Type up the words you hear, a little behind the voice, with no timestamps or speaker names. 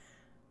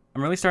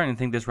I'm really starting to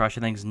think this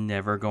Russia thing's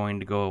never going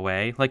to go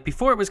away. Like,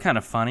 before it was kind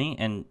of funny,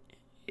 and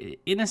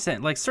in a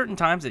sense, like, certain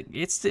times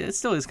it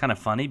still is kind of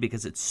funny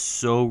because it's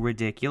so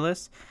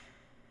ridiculous,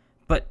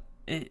 but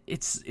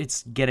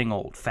it's getting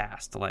old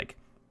fast. Like,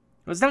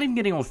 it's not even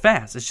getting old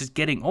fast, it's just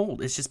getting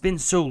old. It's just been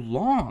so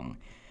long.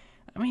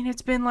 I mean,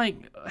 it's been like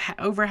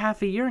over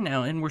half a year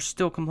now, and we're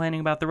still complaining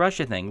about the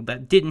Russia thing.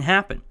 That didn't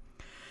happen.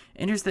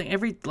 And here's the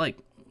thing,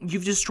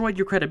 you've destroyed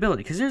your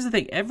credibility. Because here's the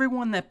thing,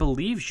 everyone that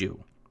believes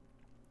you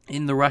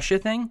in the Russia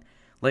thing,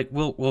 like,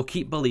 will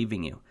keep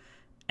believing you.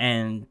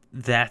 And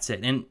that's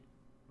it.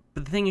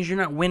 But the thing is, you're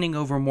not winning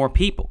over more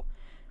people.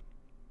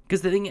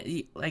 Because the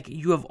thing, like,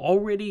 you have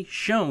already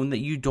shown that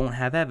you don't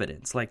have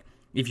evidence. Like,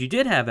 if you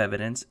did have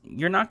evidence,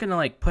 you're not going to,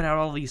 like, put out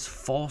all these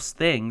false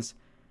things,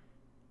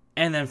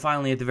 and then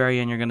finally at the very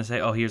end you're going to say,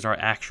 oh, here's our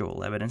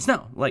actual evidence.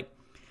 No, like,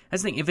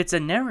 that's the thing. If it's a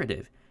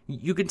narrative,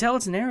 you can tell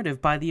it's a narrative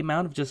by the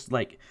amount of just,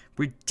 like,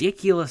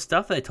 ridiculous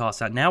stuff they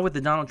toss out. Now with the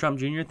Donald Trump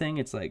Jr. thing,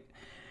 it's like,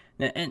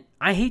 and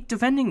I hate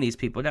defending these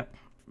people. Now,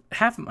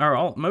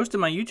 most of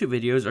my YouTube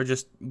videos are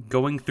just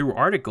going through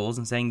articles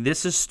and saying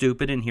this is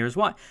stupid and here's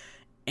why.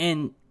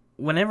 And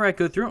whenever I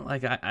go through,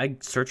 like, I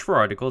search for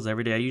articles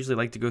every day. I usually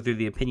like to go through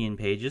the opinion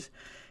pages,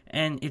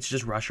 and it's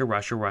just Russia,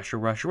 Russia, Russia,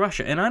 Russia,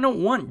 Russia. And I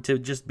don't want to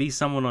just be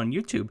someone on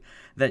YouTube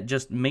that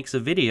just makes a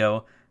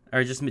video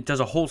or just does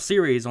a whole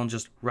series on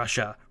just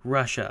Russia,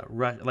 Russia,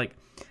 Russia. Like,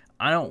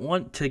 I don't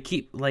want to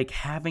keep, like,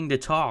 having to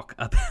talk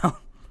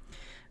about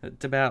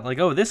like,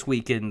 oh, this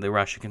week in the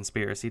Russia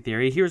conspiracy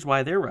theory, here's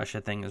why their Russia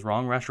thing is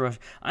wrong. Russia, Russia.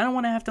 I don't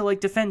want to have to, like,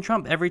 defend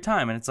Trump every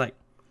time. And it's like,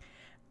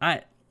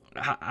 it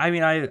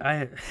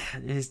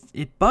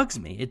bugs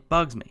me. It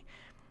bugs me.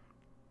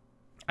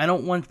 I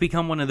don't want to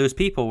become one of those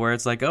people where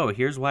it's like, oh,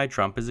 here's why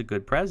Trump is a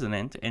good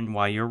president and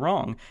why you're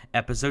wrong.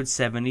 Episode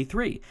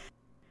 73.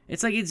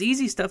 It's like, it's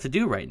easy stuff to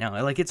do right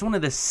now. Like, it's one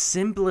of the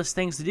simplest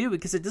things to do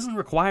because it doesn't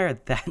require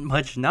that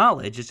much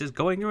knowledge. It's just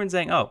going through and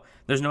saying, oh,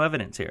 there's no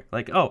evidence here.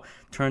 Like, oh,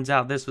 turns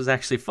out this was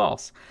actually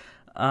false.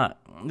 The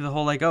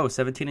whole, like, oh,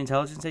 17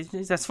 intelligence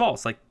agencies, that's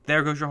false. Like,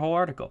 there goes your whole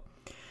article.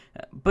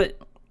 But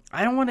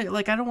I don't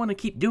want to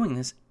keep doing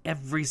this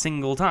every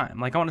single time.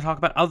 Like, I want to talk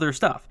about other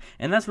stuff.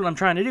 And that's what I'm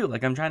trying to do.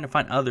 Like, I'm trying to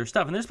find other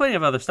stuff. And there's plenty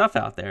of other stuff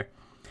out there.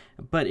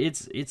 But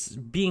it's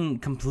being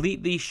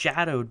completely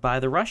shadowed by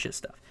the Russia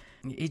stuff.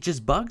 It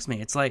just bugs me.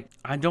 It's like,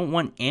 I don't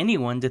want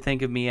anyone to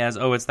think of me as,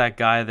 oh, it's that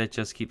guy that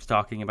just keeps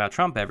talking about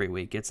Trump every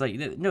week. It's like,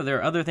 no, there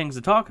are other things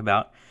to talk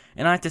about.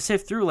 And I have to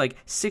sift through, like,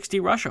 60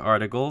 Russia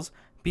articles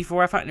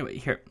before I find...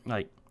 Here,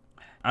 like,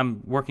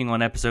 I'm working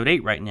on episode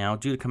 8 right now,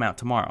 due to come out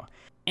tomorrow.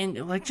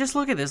 And, like, just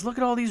look at this. Look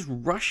at all these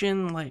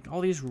Russian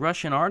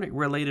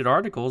related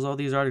articles, all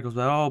these articles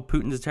about, oh,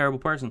 Putin's a terrible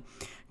person.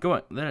 Go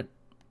on,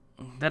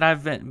 that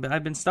I've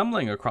been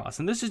stumbling across.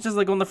 And this is just,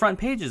 like, on the front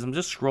pages. I'm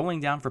just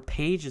scrolling down for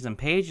pages and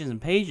pages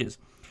and pages.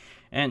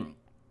 And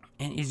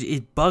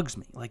it bugs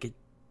me. Like, it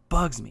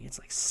bugs me. It's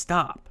like,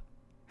 stop.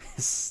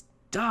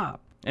 Stop.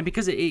 And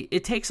because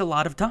it takes a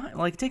lot of time.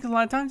 Like, it takes a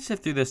lot of time to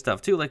sift through this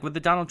stuff, too. Like, with the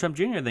Donald Trump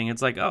Jr. thing,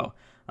 it's like, oh,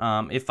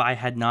 if I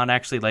had not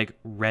actually, like,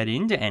 read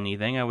into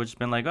anything, I would have just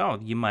been like, oh,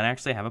 you might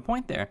actually have a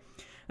point there.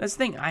 That's the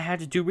thing. I had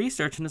to do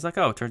research, and it's like,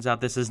 oh, it turns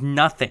out this is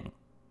nothing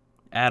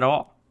at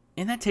all.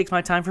 And that takes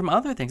my time from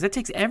other things. That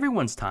takes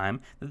everyone's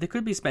time that they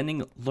could be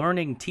spending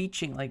learning,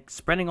 teaching, like,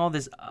 spreading all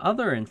this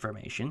other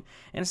information.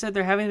 And instead,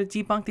 they're having to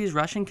debunk these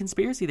Russian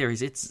conspiracy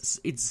theories. It's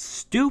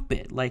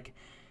stupid. Like,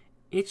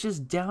 it's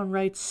just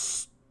downright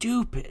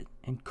stupid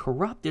and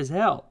corrupt as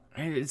hell.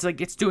 It's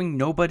like, it's doing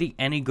nobody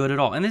any good at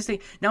all. And this thing,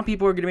 now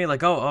people are going to be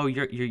like, oh,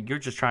 you're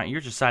just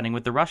siding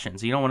with the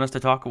Russians. You don't want us to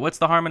talk. What's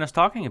the harm in us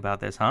talking about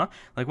this, huh?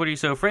 Like, what are you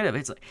so afraid of?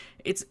 It's like,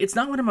 it's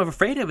not what I'm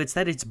afraid of. It's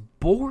that it's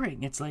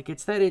boring. It's like,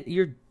 it's that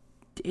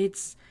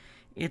it's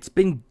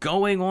been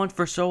going on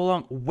for so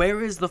long.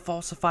 Where is the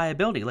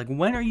falsifiability? Like,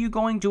 when are you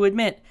going to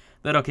admit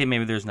that, okay,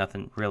 maybe there's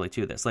nothing really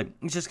to this? Like,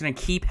 it's just going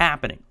to keep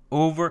happening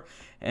over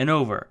and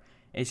over.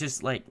 It's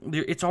just like,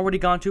 it's already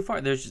gone too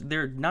far.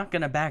 They're not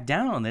going to back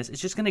down on this.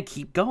 It's just going to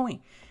keep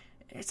going.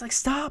 It's like,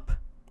 stop.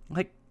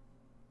 Like,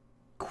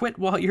 quit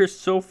while you're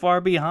so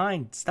far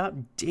behind. Stop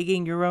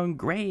digging your own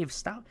grave.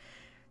 Stop.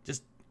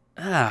 Just,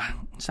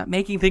 stop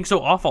making things so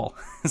awful.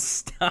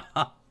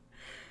 Stop.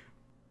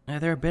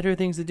 There are better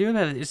things to do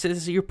about it.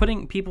 It's you're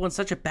putting people in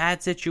such a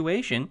bad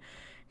situation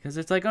because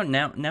it's like, oh,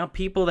 now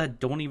people that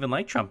don't even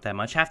like Trump that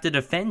much have to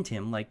defend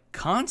him, like,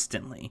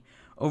 constantly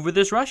over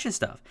this Russia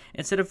stuff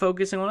instead of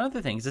focusing on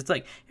other things. It's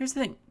like, here's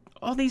the thing.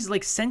 All these,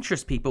 like,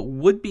 centrist people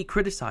would be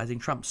criticizing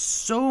Trump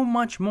so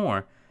much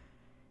more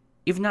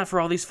if not for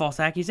all these false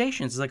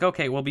accusations. It's like,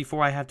 okay, well,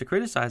 before I have to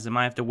criticize him,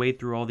 I have to wade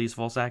through all these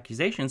false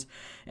accusations.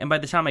 And by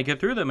the time I get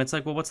through them, it's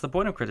like, well, what's the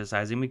point of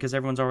criticizing? Because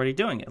everyone's already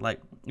doing it.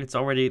 Like, it's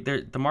already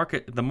there. The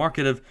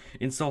market of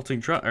insulting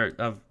Trump or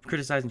of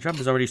criticizing Trump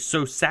is already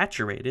so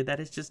saturated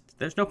that it's just,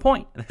 there's no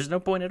point. There's no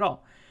point at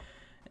all.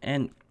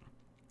 And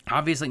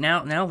obviously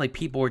now, like,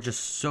 people are just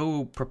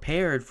so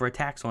prepared for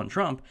attacks on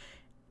Trump,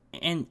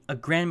 and a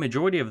grand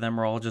majority of them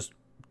are all just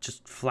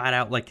just flat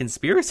out like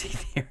conspiracy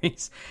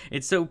theories.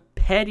 It's so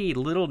petty,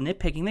 little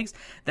nitpicking things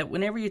that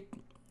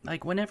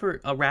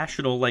whenever a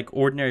rational, like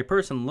ordinary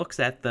person looks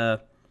at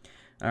the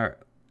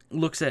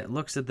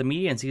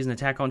media and sees an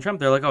attack on Trump,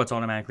 they're like, oh, it's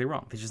automatically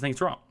wrong. They just think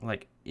it's wrong.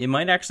 Like, it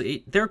might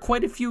actually, there are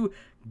quite a few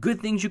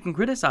good things you can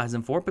criticize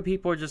him for, but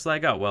people are just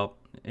like, oh, well,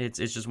 it's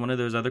just one of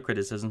those other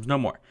criticisms. No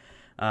more.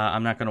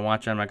 I'm not going to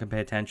watch it. I'm not going to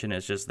pay attention.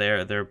 It's just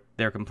they're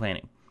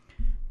complaining.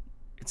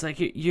 It's like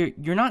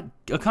you're not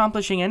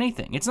accomplishing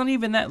anything. It's not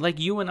even that like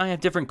you and I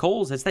have different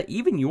goals. It's that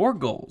even your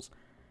goals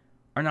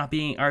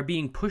are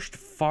being pushed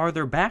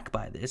farther back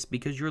by this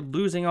because you're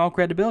losing all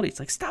credibility. It's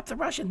like, stop the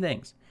Russian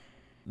things.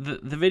 The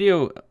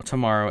video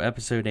tomorrow,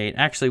 episode 8,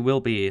 actually will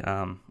be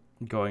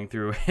going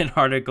through an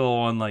article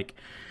on like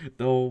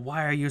the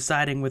why are you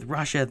siding with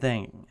Russia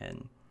thing,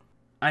 and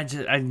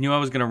I knew I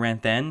was gonna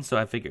rant then, so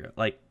I figured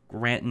like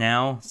rant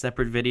now,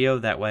 separate video.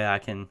 That way I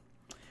can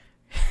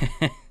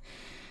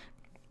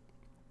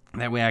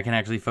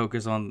actually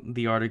focus on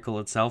the article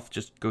itself.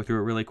 Just go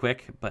through it really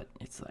quick. But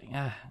it's like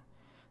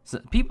so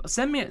people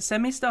send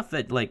me stuff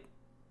that like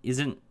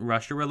isn't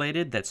Russia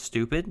related, that's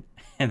stupid,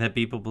 and that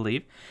people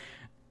believe.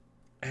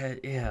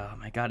 Yeah, oh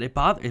my god, it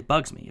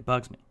bugs me.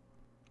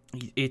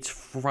 It's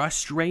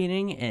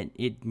frustrating, and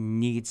it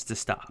needs to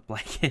stop.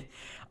 Like,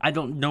 I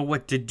don't know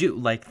what to do.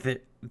 Like,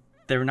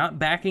 they're not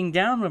backing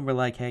down when we're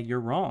like, hey, you're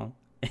wrong.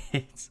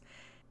 They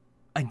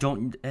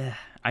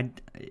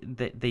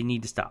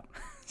need to stop.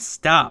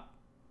 Stop.